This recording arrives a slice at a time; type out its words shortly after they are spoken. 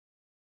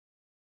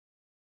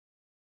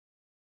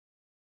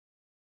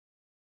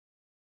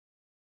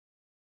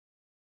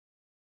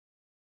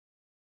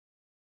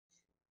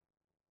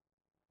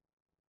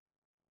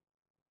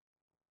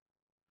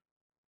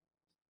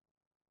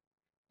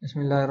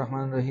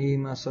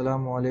Bismillahirrahmanirrahim.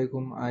 Assalamu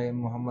alaikum. I am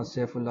Muhammad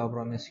Saifullah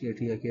from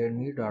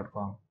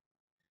Sktacademy.com.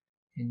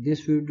 In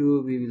this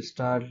video, we will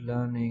start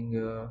learning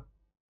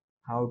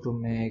how to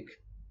make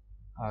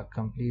a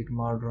complete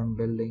modern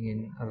building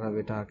in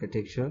Revit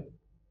Architecture.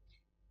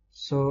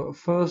 So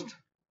first,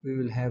 we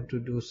will have to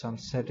do some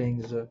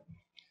settings.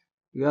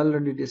 We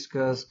already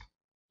discussed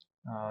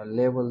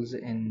levels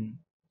in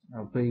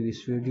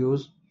previous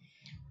videos.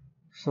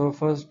 So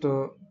first,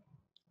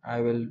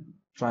 I will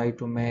try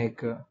to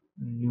make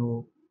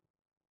new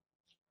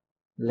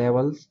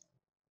levels.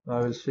 So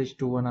I will switch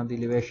to one of the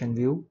elevation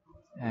view,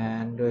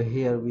 and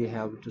here we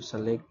have to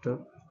select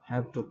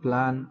have to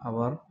plan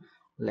our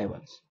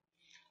levels.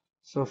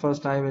 So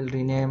first I will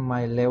rename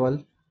my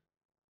level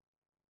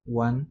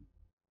 1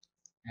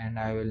 and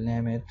I will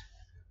name it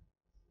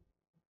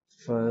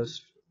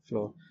first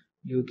floor.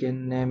 You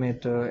can name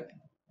it a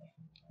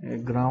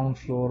ground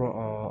floor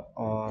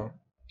or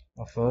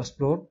a first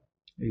floor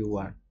you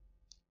want,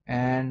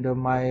 and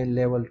my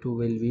level 2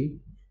 will be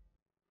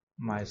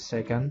my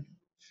second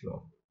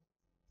floor.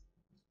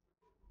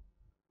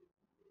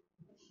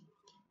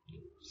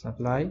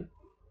 Supply,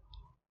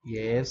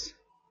 yes.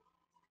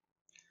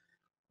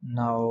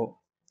 Now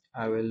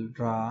I will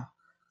draw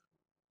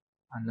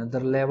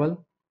another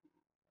level.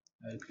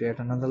 I will create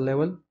another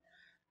level,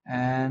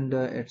 and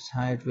its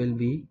height will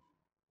be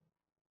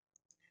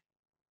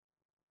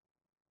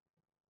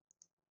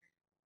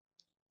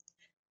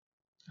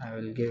I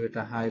will give it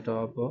a height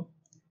of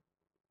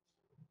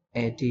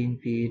 18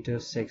 feet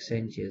 6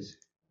 inches.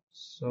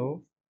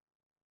 So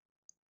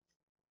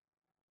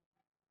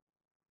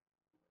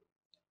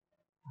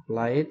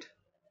apply it,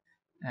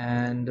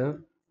 and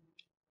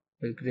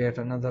we'll create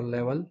another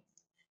level,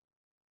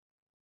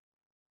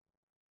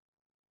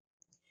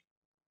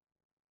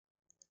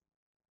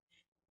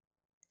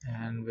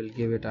 and we'll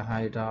give it a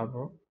height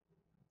of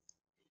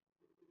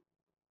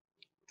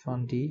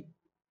 20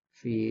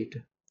 feet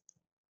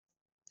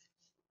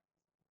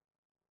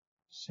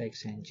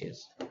 6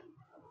 inches.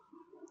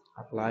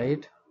 Apply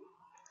it,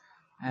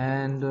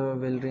 and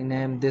we'll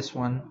rename this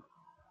one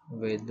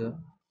with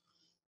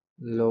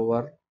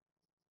lower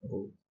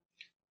roof.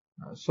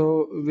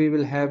 So we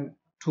will have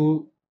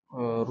two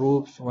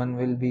roofs. One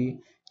will be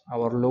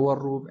our lower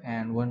roof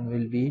and one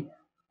will be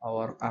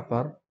our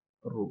upper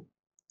roof.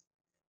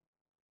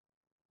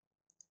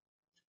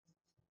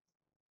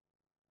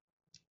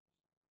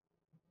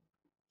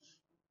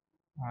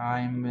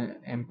 I'm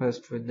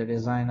impressed with the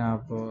design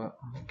of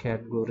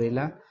AutoCAD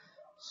Gorilla.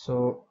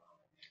 So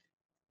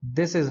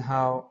this is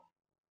how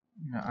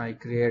I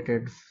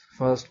created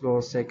first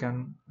floor,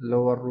 second,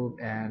 lower roof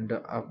and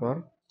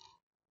upper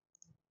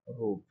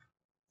roof.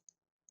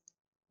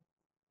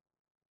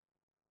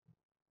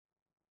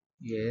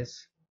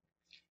 Yes,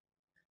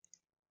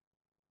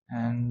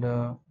 and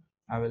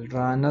I will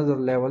draw another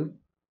level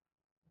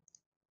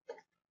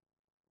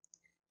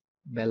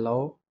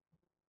below,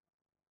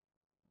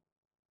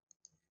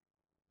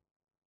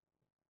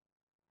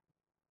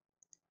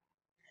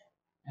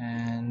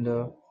 and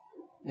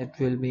it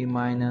will be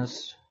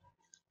minus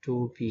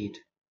 2 feet.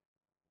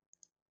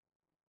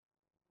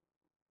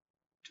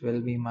 It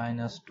will be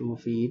minus 2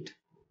 feet,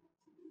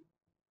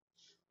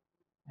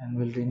 and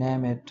we'll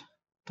rename it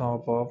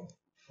top of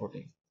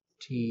footing,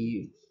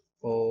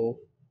 TO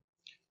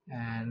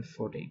and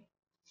footing.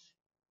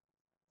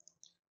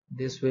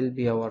 This will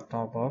be our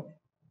top of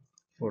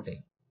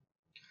footing.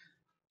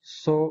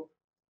 So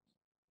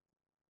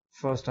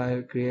first I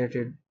have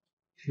created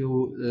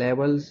few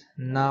levels.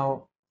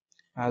 Now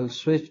I'll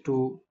switch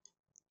to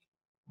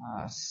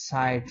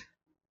site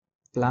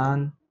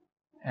plan,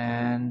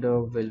 and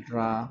will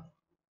draw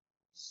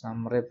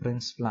some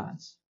reference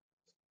plans.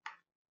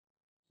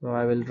 So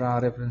I will draw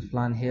a reference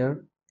plan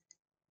here.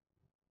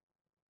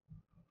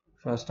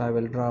 First I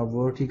will draw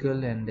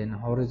vertical and then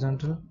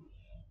horizontal,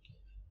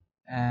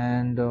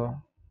 and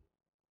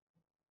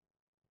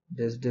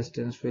this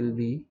distance will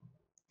be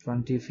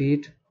 20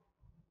 feet.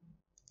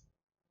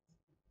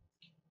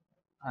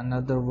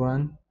 Another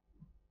one,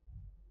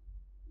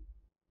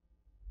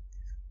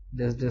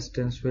 this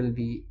distance will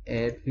be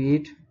 8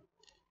 feet.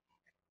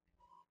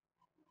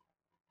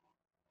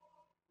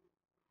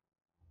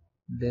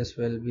 This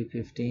will be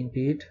 15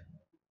 feet.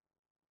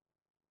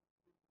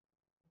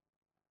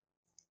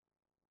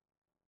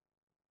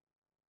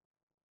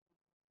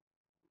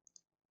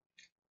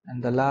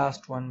 And the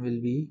last one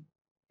will be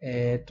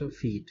 8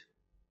 feet.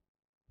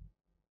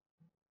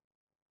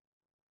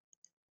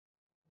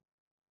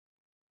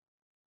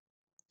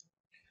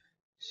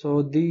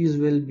 So these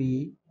will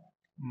be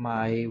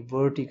my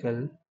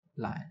vertical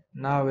line.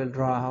 Now we'll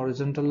draw a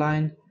horizontal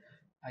line.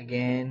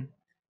 Again,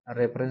 a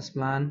reference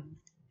plan,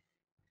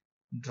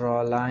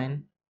 draw a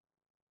line,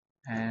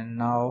 and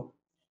now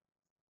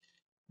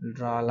we'll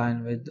draw a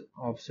line with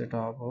offset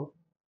of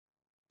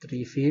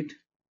 3 feet.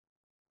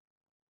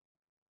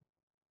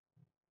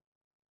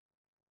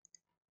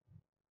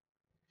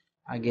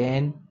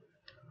 Again,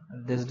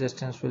 this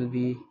distance will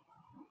be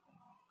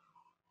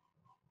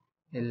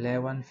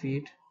 11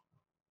 feet.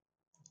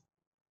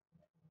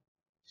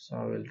 So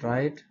I will draw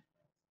it,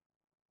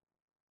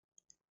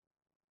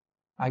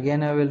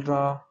 Again I will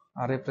draw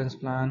a reference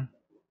plan.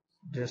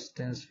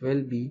 Distance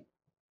will be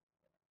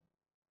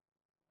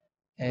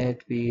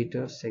 8 feet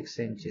 6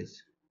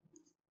 inches.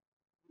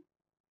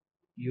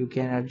 You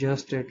can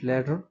adjust it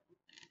later.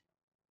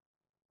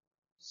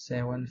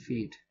 7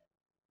 feet.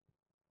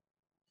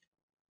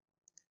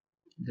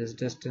 This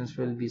distance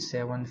will be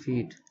 7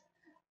 feet.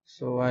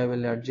 So I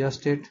will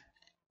adjust it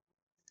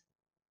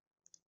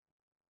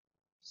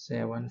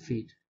 7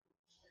 feet.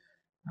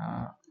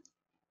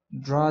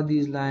 Draw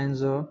these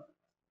lines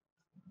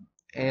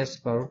as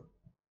per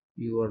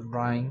your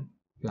drawing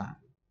plan,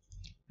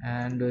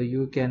 and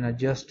you can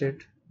adjust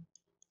it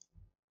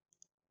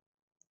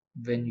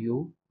when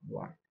you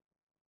want.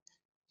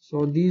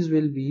 So these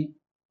will be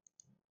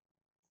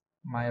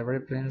my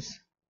reference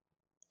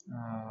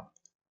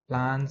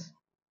plans,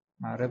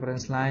 my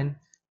reference line,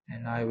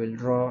 and I will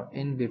draw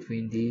in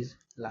between these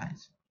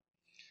lines.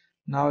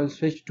 Now I'll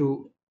switch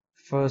to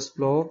first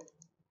floor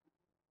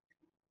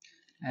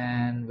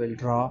and will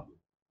draw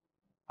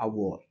a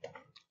wall.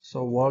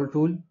 So wall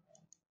tool,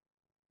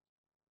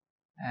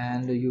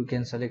 and you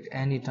can select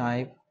any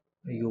type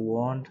you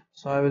want.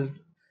 So I will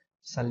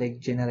select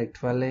generic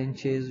 12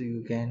 inches.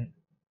 You can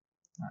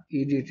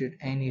edit it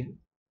any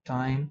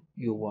time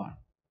you want.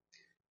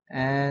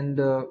 And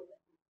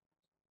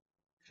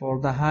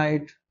for the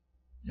height,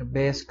 the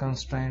base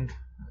constraint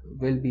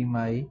will be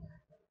my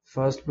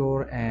first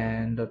floor,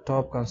 and the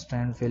top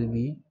constraint will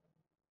be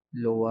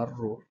lower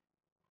roof.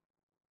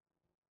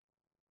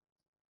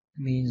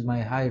 Means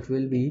my height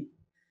will be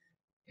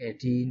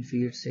 18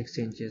 feet 6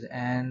 inches,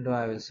 and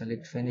I will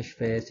select finish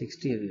face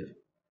exterior.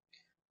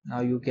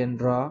 Now you can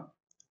draw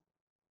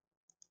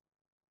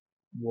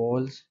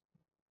walls,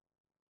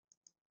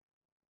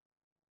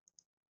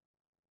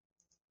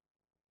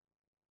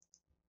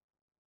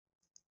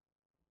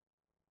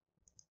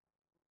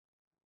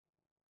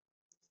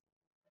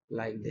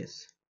 like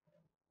this.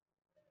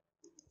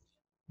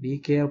 Be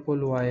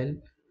careful while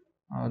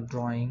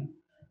drawing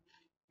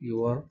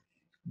your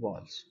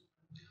walls.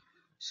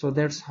 So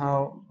that's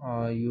how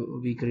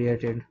we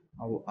created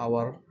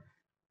our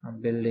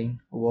building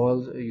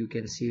walls. You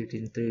can see it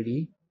in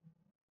 3D.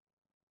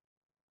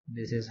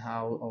 This is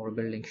how our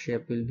building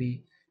shape will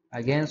be.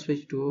 Again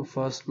switch to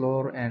first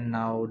floor, and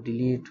now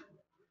delete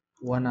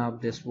one of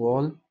this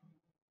wall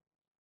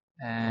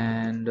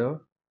and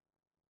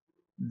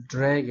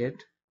drag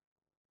it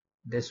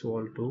this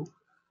wall to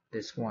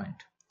this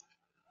point.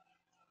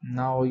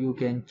 Now you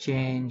can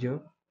change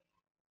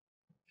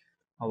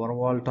our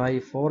wall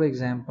type. For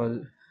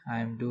example, I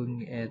am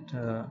doing it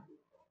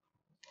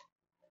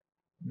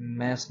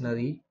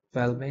masonry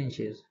 12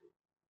 inches.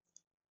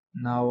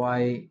 Now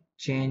I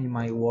change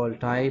my wall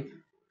type,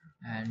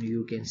 and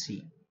you can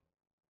see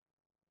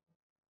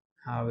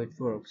how it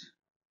works.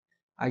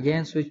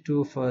 Again switch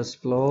to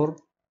first floor,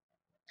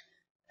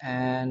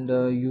 and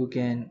you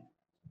can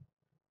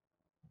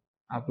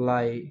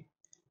apply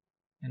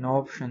an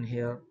option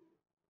here.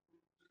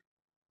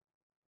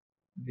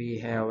 We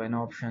have an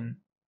option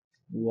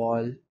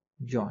wall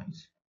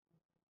joins,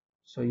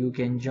 so you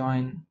can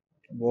join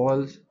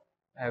walls.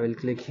 I will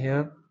click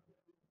here,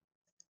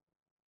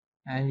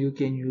 and you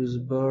can use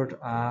bird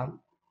or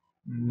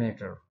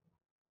meter.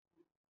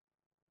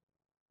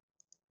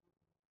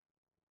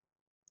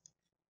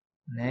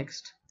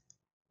 Next,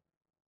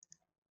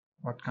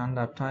 what kind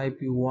of type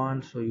you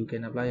want, so you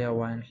can apply a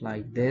one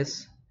like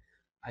this.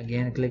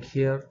 Again click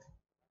here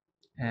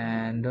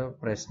and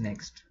press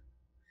next.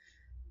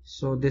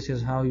 So this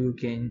is how you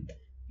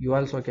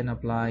also can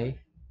apply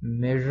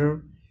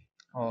measure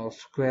or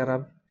square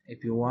up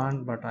if you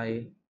want, but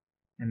I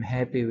am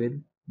happy with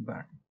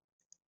bird.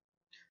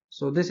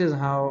 So this is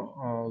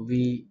how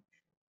we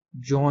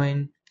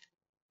join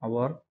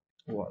our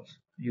walls.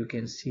 You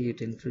can see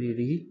it in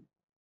 3D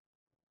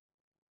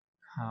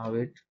how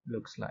it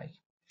looks like.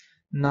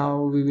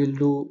 Now we will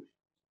do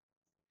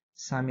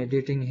some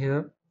editing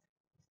here.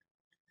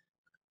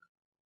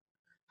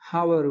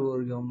 Hover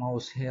over your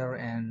mouse here,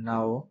 and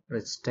now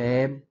press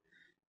tab,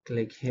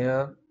 click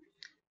here,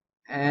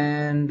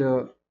 and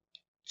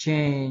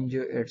change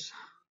its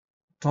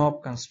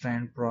top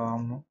constraint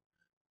from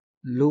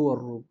lower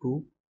roof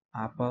to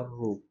upper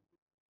roof.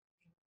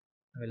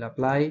 I will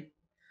apply.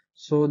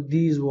 So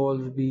these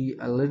walls be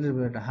a little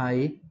bit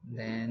high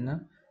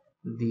than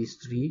these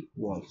three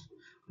walls.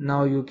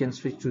 Now you can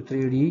switch to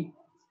 3D,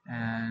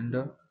 and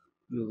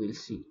you will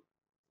see.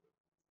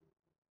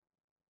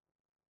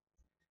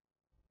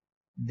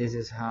 This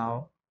is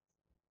how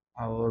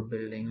our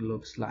building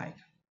looks like.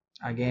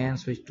 Again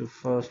switch to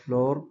first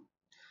floor.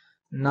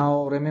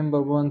 Now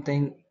remember one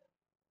thing,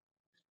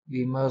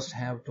 we must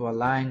have to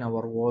align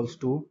our walls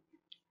to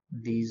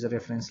these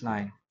reference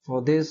line.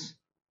 For this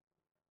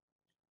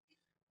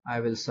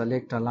I will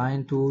select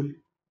align tool,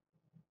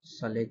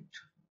 select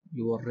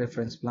your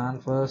reference plan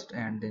first,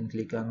 and then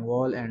click on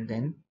wall and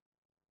then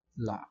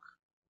lock.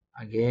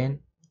 Again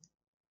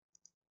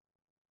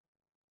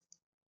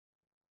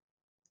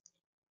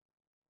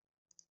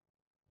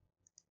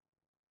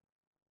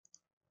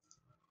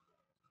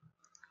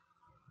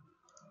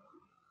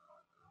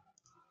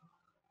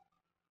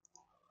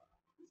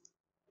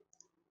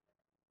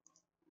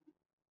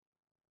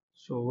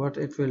So what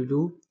it will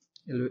do,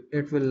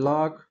 it will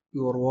lock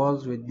your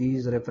walls with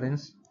these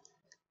reference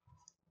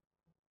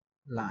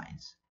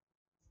lines.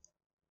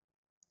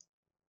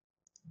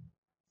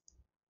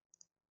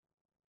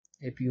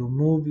 If you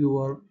move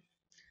your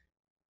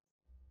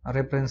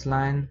reference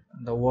line,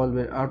 the wall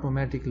will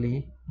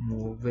automatically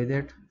move with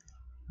it.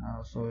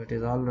 So it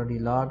is already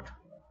locked.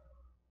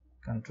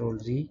 Control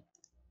Z,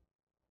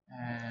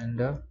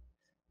 and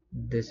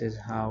this is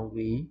how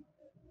we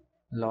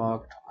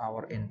locked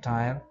our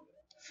entire.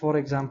 For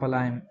example,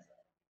 I'm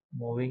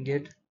moving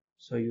it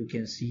so you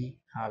can see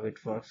how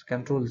it works.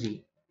 Control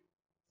Z.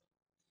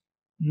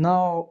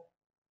 Now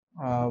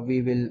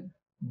we will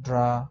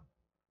draw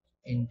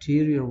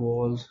interior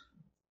walls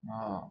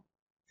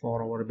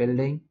for our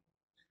building.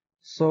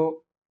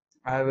 So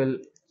I will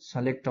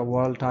select a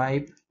wall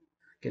type,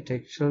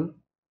 architectural,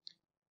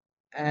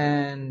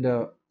 and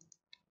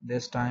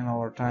this time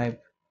our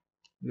type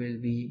will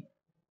be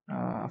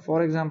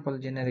for example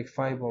generic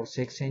 5 or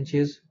 6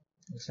 inches.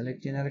 We'll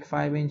select generic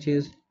 5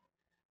 inches.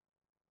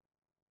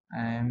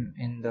 I am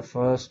in the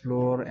first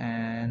floor,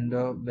 and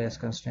base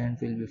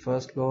constraint will be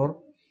first floor,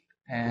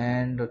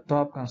 and the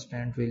top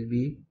constraint will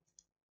be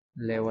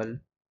level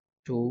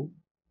 2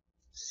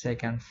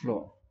 second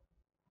floor.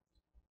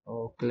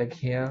 So click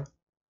here,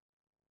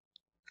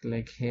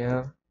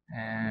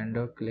 and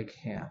click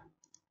here.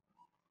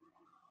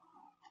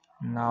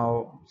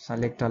 Now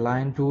select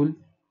align tool,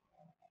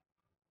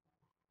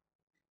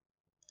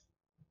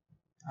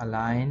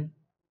 align,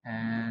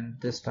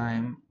 and this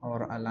time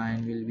our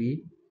align will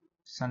be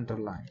center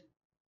line.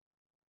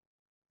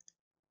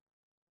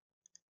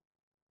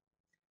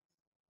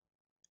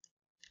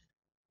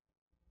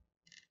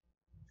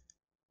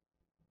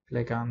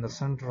 Click on the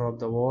center of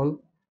the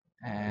wall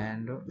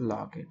and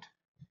lock it.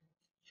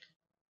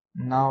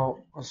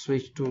 Now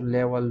switch to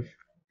level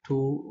 2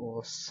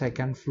 or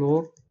second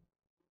floor,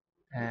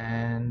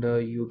 and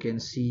you can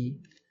see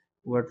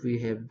what we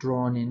have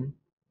drawn in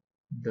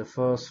the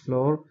first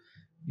floor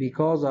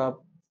because of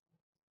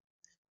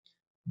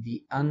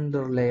the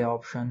underlay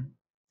option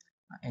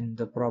in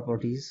the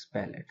properties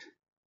palette.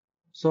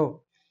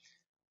 So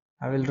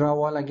I will draw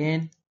wall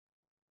again,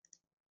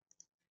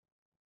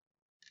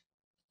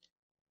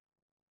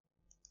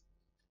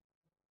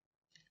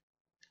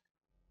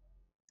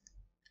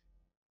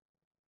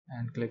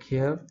 and click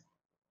here.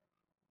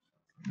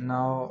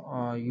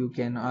 Now you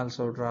can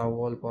also draw a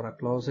wall for a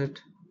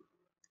closet.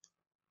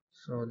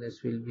 So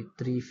this will be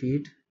 3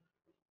 feet,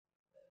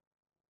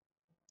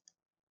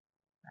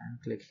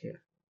 and click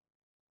here.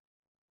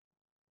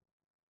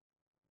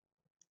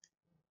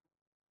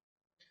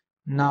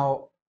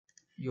 Now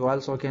you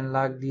also can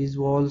lock these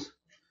walls.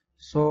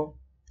 So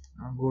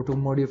go to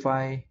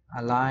modify,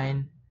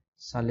 align,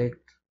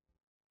 select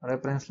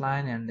reference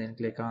line, and then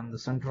click on the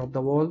center of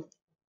the wall.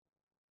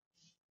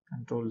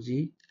 Control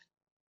Z,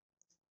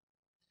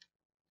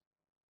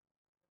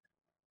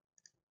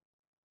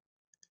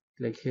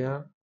 click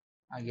here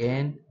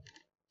again.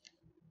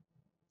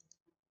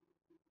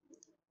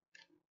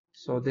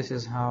 So this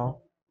is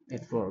how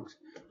it works.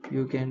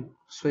 You can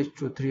switch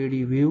to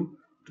 3D view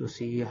to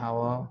see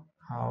how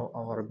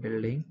our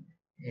building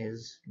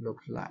is look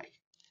like,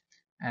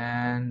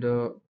 and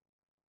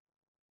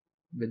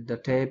with the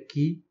tab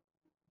key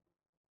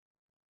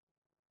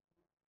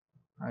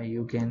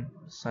you can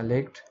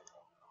select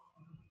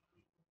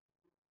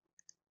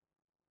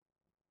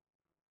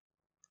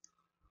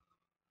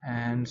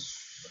and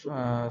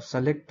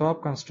select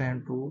top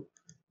constraint to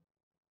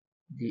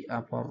the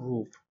upper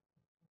roof,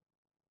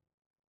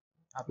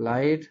 apply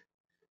it,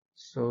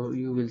 so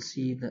you will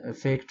see the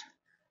effect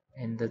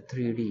in the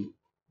 3D.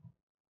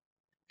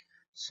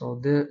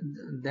 So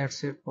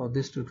that's it for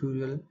this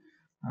tutorial.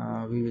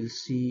 We will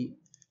see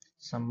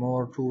some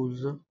more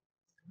tools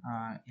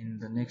in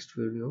the next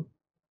video,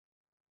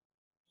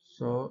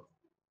 so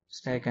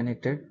stay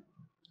connected.